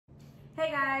Hey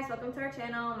guys, welcome to our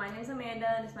channel. My name is Amanda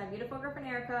and it's my beautiful girlfriend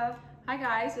Erica. Hi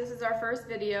guys, this is our first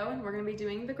video and we're going to be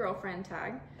doing the girlfriend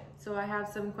tag. So I have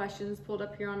some questions pulled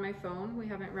up here on my phone. We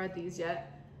haven't read these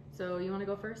yet. So you want to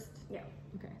go first? Yeah.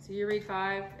 Okay, so you read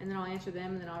 5 and then I'll answer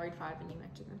them and then I'll read 5 and you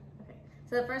answer them. Okay.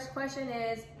 So the first question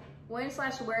is,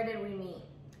 when/where did we meet?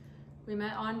 We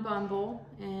met on Bumble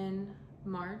in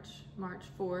March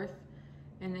 4th.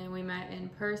 And then we met in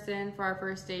person for our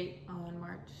first date on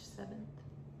March 7th.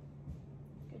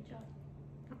 Good job.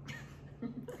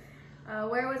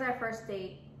 Where was our first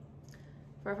date?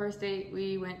 For our first date,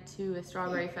 we went to a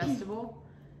strawberry festival,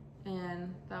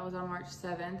 and that was on March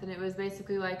 7th. And it was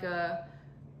basically like a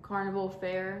carnival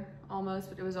fair almost,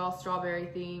 but it was all strawberry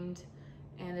themed.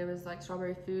 And there was like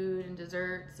strawberry food and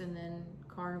desserts, and then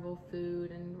carnival food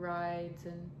and rides,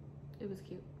 and it was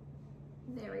cute.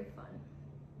 Very fun.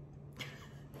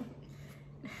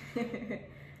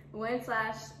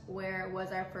 When/where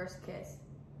was our first kiss?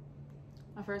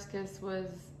 Our first kiss was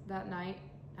that night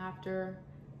after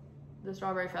the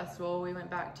strawberry festival. We went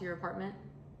back to your apartment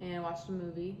and watched a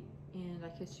movie, and I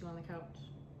kissed you on the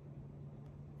couch.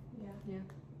 Yeah.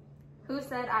 Who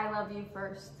said I love you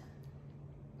first?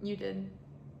 You did.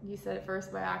 You said it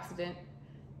first by accident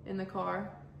in the car,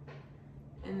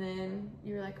 and then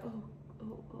you were like, oh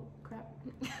crap.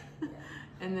 Yeah.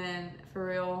 And then for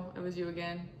real, it was you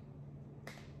again.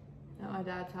 At my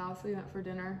dad's house, we went for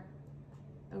dinner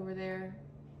over there,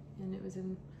 and it was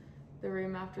in the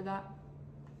room after that.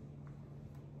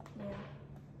 Yeah.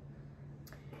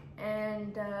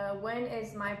 And when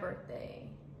is my birthday?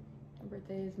 My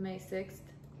birthday is May 6th,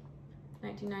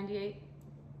 1998.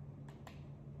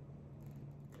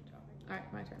 Good job. All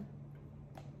right, my turn.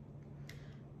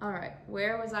 All right,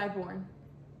 where was I born?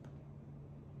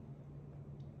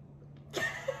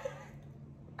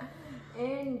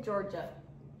 In Georgia.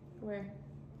 Where?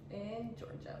 In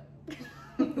Georgia.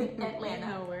 Atlanta.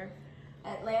 No, where?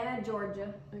 Atlanta,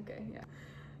 Georgia. Okay, yeah.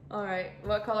 All right,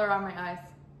 what color are my eyes?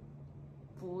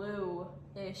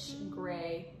 Blue-ish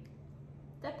gray.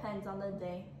 Depends on the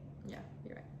day. Yeah,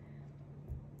 you're right.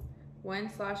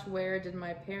 When/where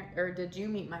did you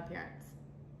meet my parents?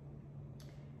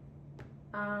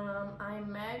 I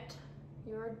met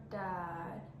your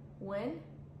dad. When?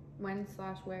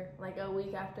 When/where? Like a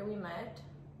week after we met,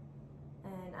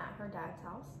 and at her dad's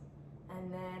house.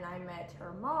 And then I met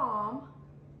her mom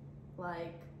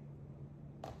like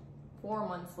 4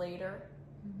 months later.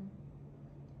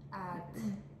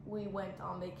 We went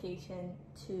on vacation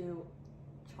to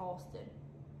Charleston,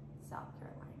 South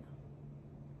Carolina.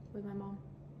 With my mom?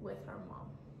 With her mom.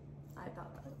 I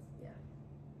thought that was, yeah.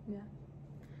 Yeah.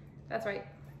 That's right.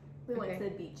 We went Okay. to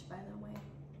the beach, by the way.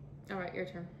 All right, your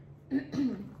turn.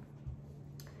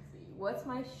 What's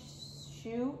my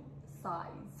shoe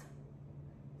size?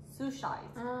 Shoe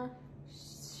size.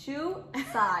 Shoe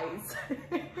size.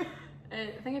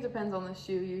 I think it depends on the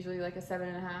shoe. Usually like a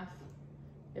 7.5.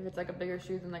 If it's like a bigger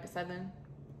shoe than like a 7.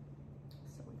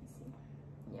 So easy.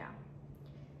 Yeah.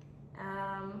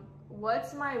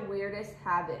 What's my weirdest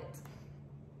habit?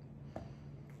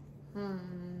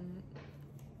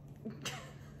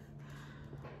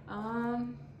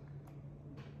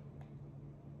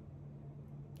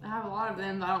 I have a lot of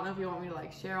them, but I don't know if you want me to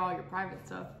like share all your private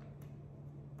stuff.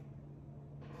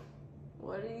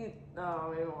 What do you?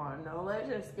 Oh, we want to know. Let's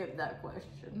just skip that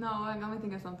question. No, let me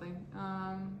think of something.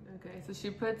 Okay, so she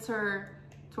puts her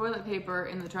toilet paper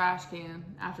in the trash can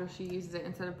after she uses it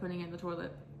instead of putting it in the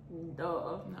toilet.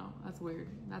 Duh. No, that's weird.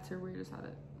 That's her weirdest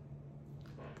habit.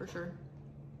 For sure.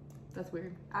 That's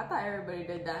weird. I thought everybody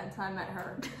did that until I met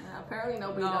her. And apparently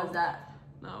nobody No. does that.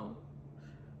 No.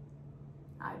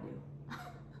 I do.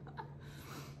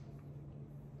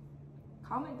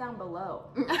 Comment down below.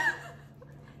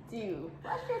 Do you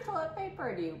flush your toilet paper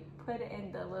or do you put it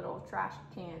in the little trash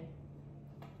can?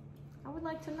 I would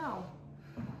like to know.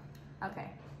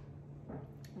 Okay.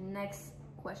 Next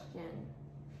question.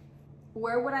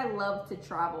 Where would I love to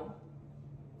travel?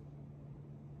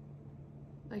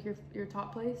 Like your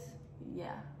top place?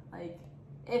 Yeah. Like,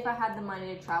 if I had the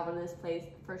money to travel to this place,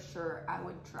 for sure I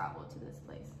would travel to this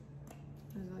place.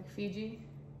 Is it like Fiji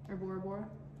or Bora Bora?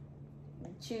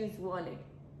 Choose one.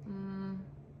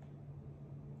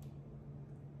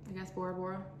 I guess Bora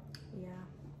Bora. Yeah.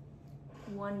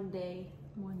 One day.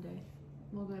 One day.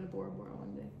 We'll go to Bora Bora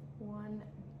one day. One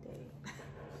day.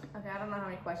 Okay, I don't know how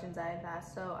many questions I've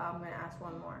asked, so I'm gonna ask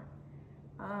one more.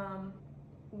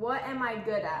 What am I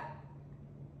good at?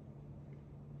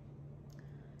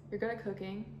 You're good at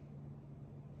cooking.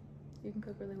 You can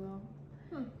cook really well.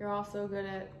 You're also good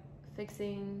at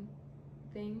fixing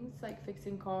things, like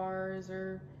fixing cars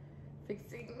or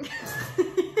fixing.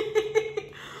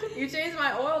 You changed used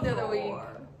my oil the other week.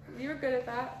 Sure. You were good at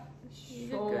that. You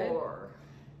did good. Sure.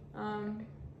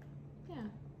 Yeah.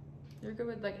 You're good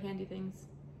with like handyman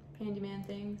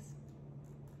things.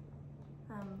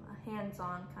 I'm a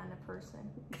hands-on kind of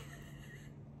person.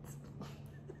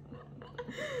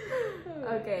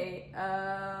 Okay,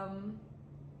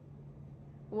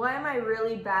 what am I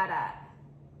really bad at?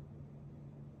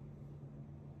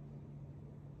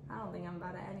 I don't think I'm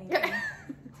bad at anything.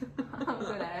 I'm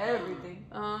good at everything.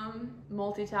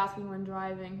 Multitasking when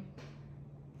driving.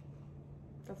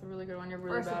 That's a really good one. You're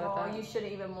really First bad of all, at that. you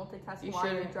shouldn't even multitask You while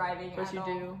you're shouldn't, driving but at you all.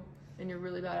 do, and you're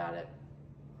really bad at it.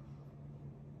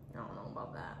 I don't know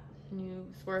about that. And you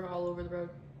swerve all over the road.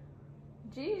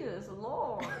 Jesus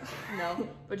Lord. No,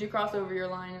 but you cross over your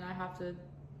line, and I have to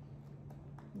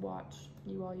watch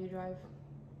you while you drive.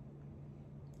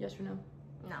 Yes or no?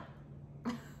 No.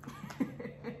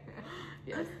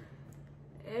 Yes.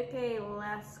 Okay,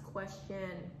 last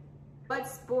question. What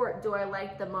sport do I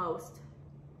like the most?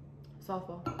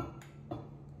 Softball.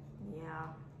 Yeah.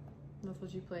 That's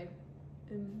what you played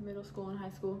in middle school and high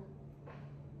school.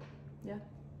 Yeah.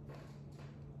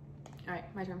 All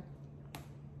right, my turn.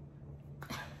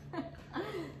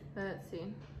 Let's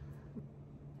see.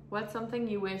 What's something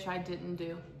you wish I didn't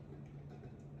do?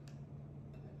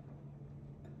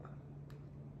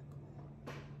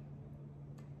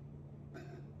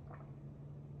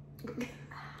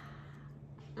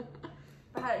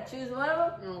 If I had to choose one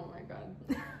of them? Oh my god.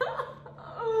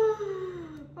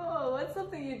 Oh, what's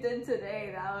something you did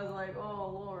today that I was like,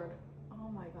 oh Lord. Oh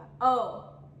my god. Oh,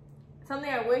 something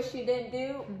I wish she didn't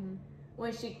do. Mm-hmm.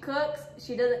 When she cooks,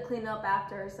 she doesn't clean up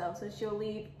after herself, so she'll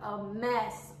leave a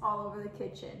mess all over the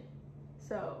kitchen.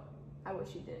 So I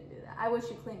wish you didn't do that. I wish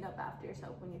you cleaned up after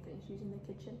yourself when you finish using the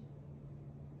kitchen.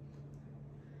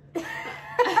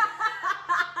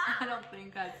 I don't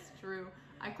think that's true.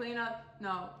 I clean up.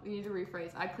 No, you need to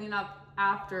rephrase. I clean up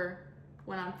after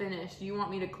when I'm finished. You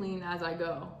want me to clean as I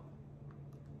go.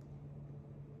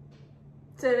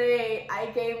 Today, I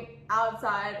came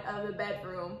outside of the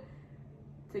bedroom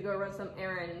to go run some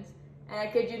errands. And I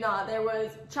kid you not, there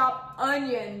was chopped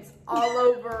onions all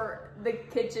over the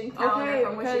kitchen counter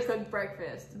from when she cooked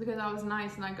breakfast. Because I was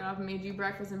nice and I got up and made you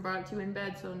breakfast and brought it to you in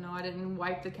bed. So no, I didn't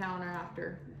wipe the counter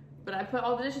after. But I put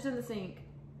all the dishes in the sink.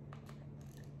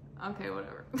 Okay,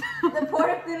 whatever. The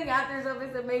point of cleaning after yourself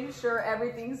is to make sure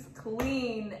everything's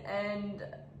clean, and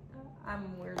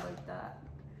I'm weird like that.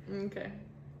 Okay.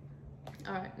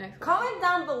 All right, next Comment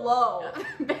down below.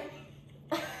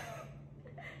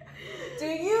 Do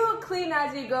you clean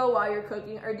as you go while you're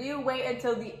cooking, or do you wait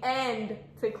until the end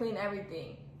to clean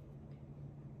everything?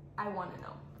 I want to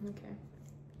know. Okay.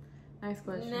 Next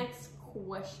question. Next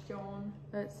question.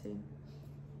 Let's see.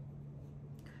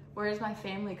 Where does my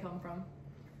family come from?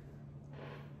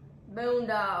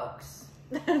 Boondocks.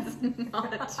 That's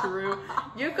not true.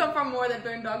 You come from more than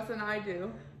Boondocks than I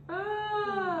do.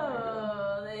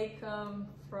 Oh, they come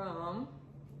from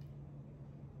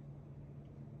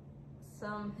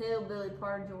some hillbilly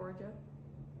part of Georgia.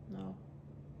 No.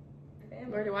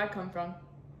 Family. Where do I come from?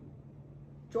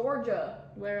 Georgia.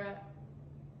 Where at?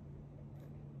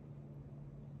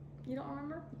 You don't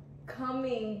remember?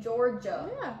 Cumming, Georgia.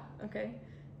 Yeah. Okay.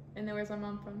 And then where's my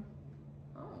mom from?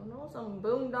 I don't know, some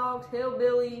boondocks,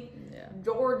 hillbilly, Yeah.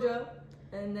 Georgia,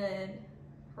 and then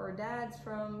her dad's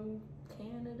from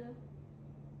Canada.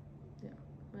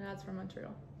 My dad's from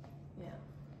Montreal. Yeah.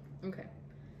 Okay.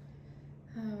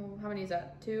 Oh, how many is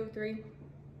that? 2, 3?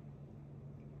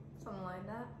 Something like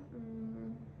that.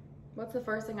 What's the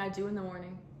first thing I do in the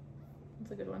morning?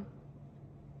 That's a good one.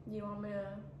 You want me to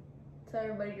tell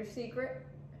everybody your secret?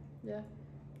 Yeah.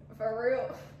 For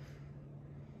real?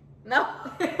 No.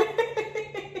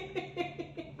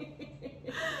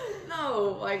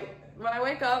 No. Like when I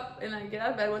wake up and I get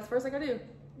out of bed, what's the first thing I do?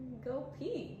 Go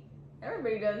pee.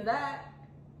 Everybody does that.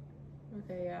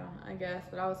 Okay, yeah, I guess.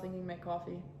 But I was thinking make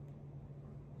coffee.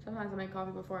 Sometimes I make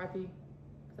coffee before I pee,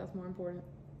 because that's more important.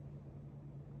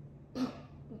 I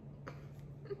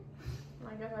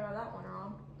guess I got that one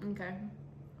wrong. Okay.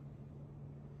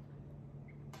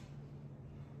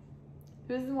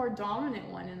 Who's the more dominant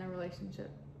one in the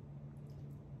relationship?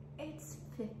 It's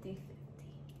 50-50.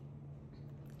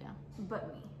 Yeah.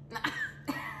 But me.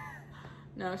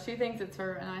 No, she thinks it's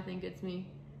her and I think it's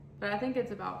me. But I think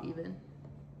it's about even.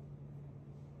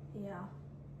 Yeah.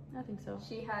 I think so.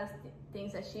 She has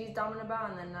things that she's dominant about,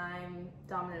 and then I'm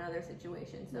dominant in other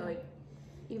situations. So Yeah. it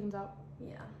Evens out.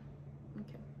 yeah.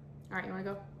 Okay. Alright, you wanna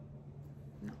go?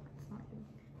 No, it's not you.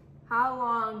 How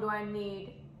long do I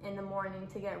need in the morning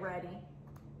to get ready?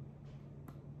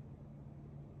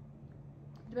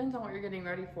 Depends on what you're getting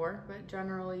ready for, but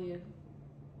generally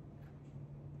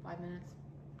 5 minutes,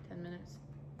 10 minutes.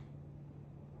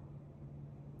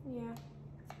 Yeah.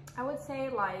 I would say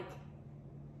like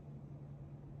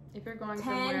If you're going 10,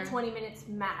 somewhere, 20 minutes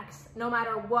max, no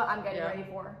matter what I'm getting ready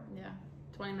for. Yeah,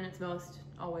 20 minutes most,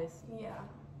 always. Yeah.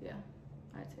 Yeah,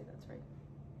 I'd say that's right.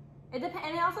 And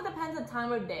it also depends on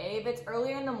time of day. If it's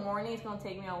earlier in the morning, it's gonna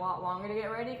take me a lot longer to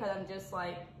get ready because I'm just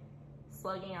like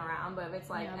slugging around. But if it's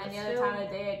like any other time of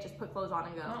the day, I just put clothes on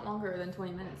and go. Not longer than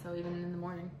 20 minutes, so even in the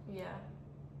morning. Yeah.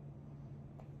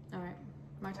 All right,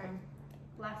 my turn.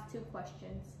 Last 2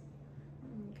 questions.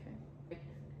 Okay.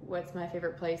 What's my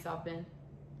favorite place I've been?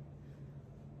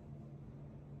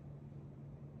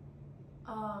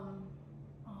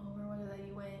 Where was it that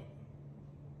you went?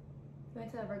 You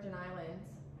went to the Virgin Islands.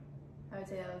 I would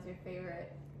say that was your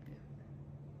favorite. Yeah.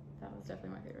 That was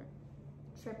definitely my favorite.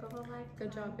 Trip of a lifetime.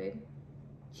 Good job, babe.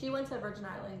 She went to the Virgin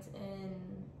Islands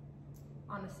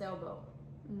on a sailboat.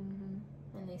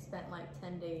 Mm-hmm. And they spent like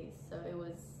 10 days, so it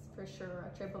was for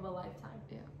sure a trip of a lifetime.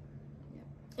 Yeah. Yeah.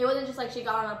 It wasn't just like she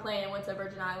got on a plane and went to the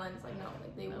Virgin Islands. Like, no,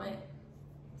 like they went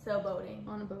sailboating.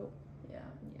 On a boat. Yeah.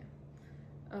 Yeah.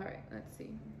 All right, let's see.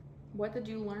 What did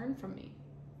you learn from me?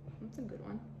 That's a good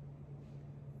one.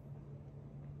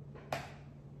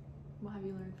 What have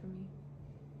you learned from me?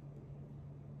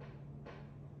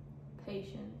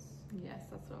 Patience. Yes,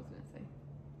 that's what I was going to say.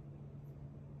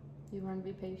 You learned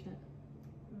to be patient.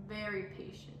 Very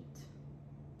patient.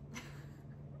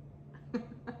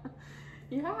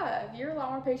 You have. You're a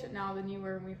lot more patient now than you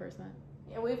were when we first met.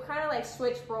 Yeah, we've kind of like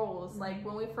switched roles. Like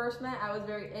when we first met, I was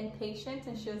very impatient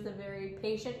and she was the very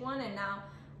patient one, and now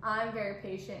I'm very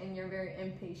patient and you're very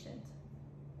impatient.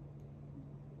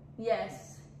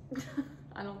 Yes.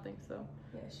 I don't think so.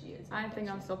 Yeah, she is. I think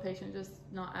I'm still patient, just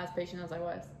not as patient as I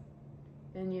was.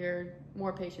 And you're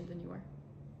more patient than you were.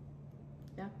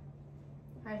 Yeah?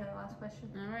 Alright, the last question.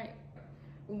 All right.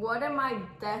 What am I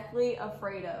deathly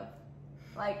afraid of?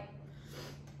 Like,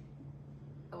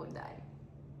 I would die.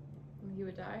 You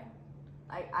would die?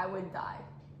 I would die.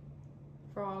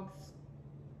 Frogs.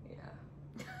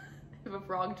 Yeah. If a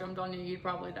frog jumped on you, you'd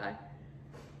probably die.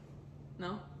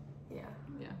 No? Yeah.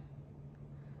 Yeah.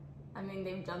 I mean,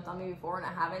 they've jumped on me before and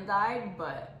I haven't died,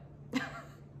 but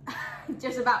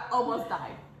just about almost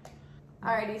died.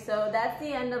 Alrighty, so that's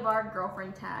the end of our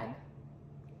girlfriend tag.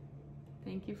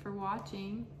 Thank you for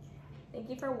watching. Thank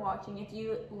you for watching. If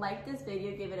you like this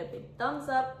video, give it a big thumbs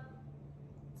up.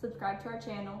 Subscribe to our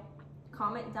channel.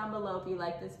 Comment down below if you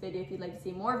like this video, if you'd like to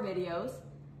see more videos.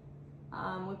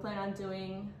 We plan on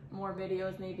doing more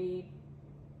videos, maybe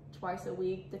twice a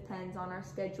week, depends on our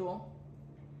schedule.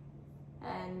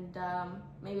 And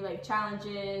maybe like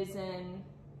challenges and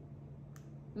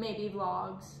maybe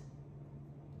vlogs.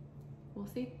 We'll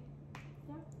see.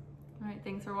 Yeah. All right,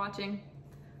 thanks for watching.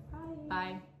 Bye.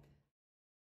 Bye.